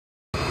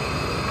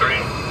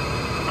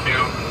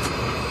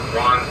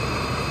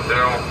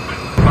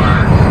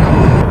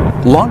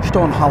Launched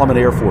on Holloman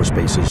Air Force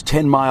Base's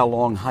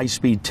 10-mile-long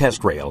high-speed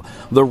test rail,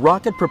 the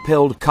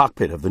rocket-propelled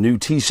cockpit of the new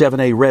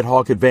T-7A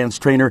RedHawk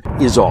advanced trainer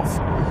is off.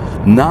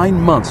 9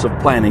 months of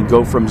planning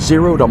go from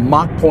 0 to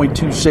Mach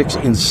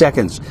 0.26 in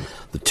seconds.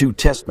 The two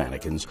test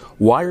mannequins,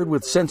 wired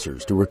with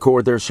sensors to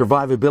record their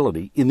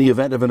survivability in the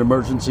event of an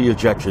emergency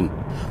ejection.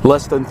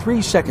 Less than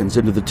 3 seconds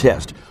into the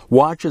test,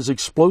 watch as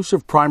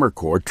explosive primer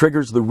core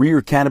triggers the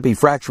rear canopy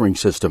fracturing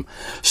system,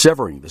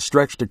 severing the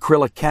stretched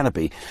acrylic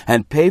canopy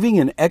and paving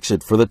an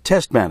exit for the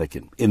test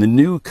mannequin in the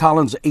new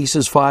Collins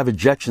Aces 5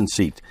 ejection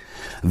seat.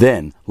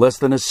 Then, less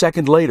than a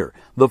second later,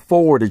 the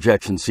forward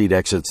ejection seat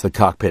exits the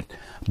cockpit.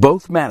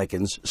 Both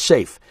mannequins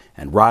safe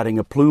and riding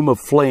a plume of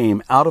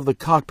flame out of the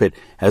cockpit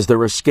as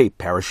their escape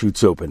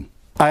parachutes open.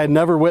 I had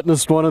never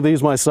witnessed one of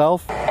these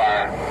myself.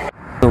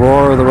 The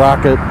roar of the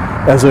rocket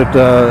as it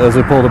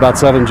pulled about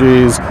 7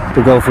 Gs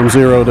to go from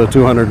 0 to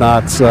 200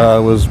 knots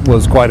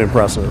was quite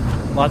impressive.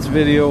 Lots of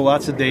video,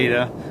 lots of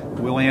data.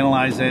 We'll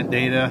analyze that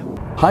data.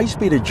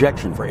 High-speed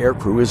ejection for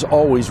aircrew is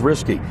always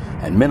risky,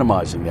 and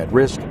minimizing that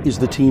risk is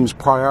the team's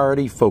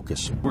priority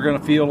focus. We're going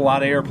to field a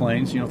lot of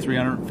airplanes,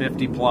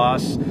 350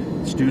 plus,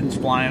 students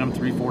flying them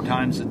 3-4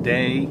 times a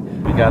day.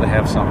 We got to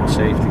have something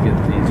safe to get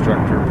the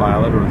instructor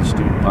pilot or the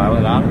student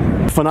pilot out of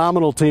there.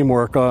 Phenomenal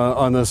teamwork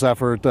on this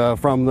effort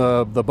from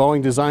the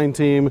Boeing design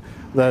team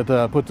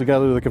that put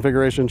together the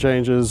configuration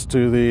changes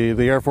to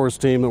the Air Force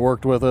team that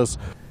worked with us.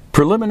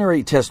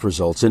 Preliminary test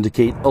results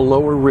indicate a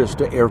lower risk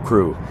to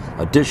aircrew.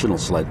 Additional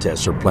sled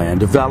tests are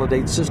planned to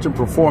validate system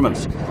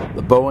performance.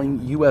 The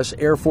Boeing U.S.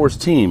 Air Force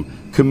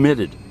team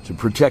committed to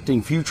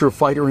protecting future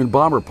fighter and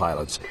bomber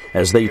pilots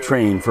as they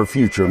train for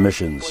future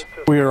missions.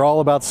 We are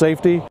all about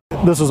safety.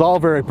 This is all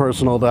very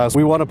personal to us.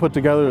 We want to put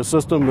together a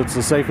system that's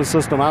the safest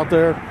system out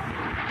there.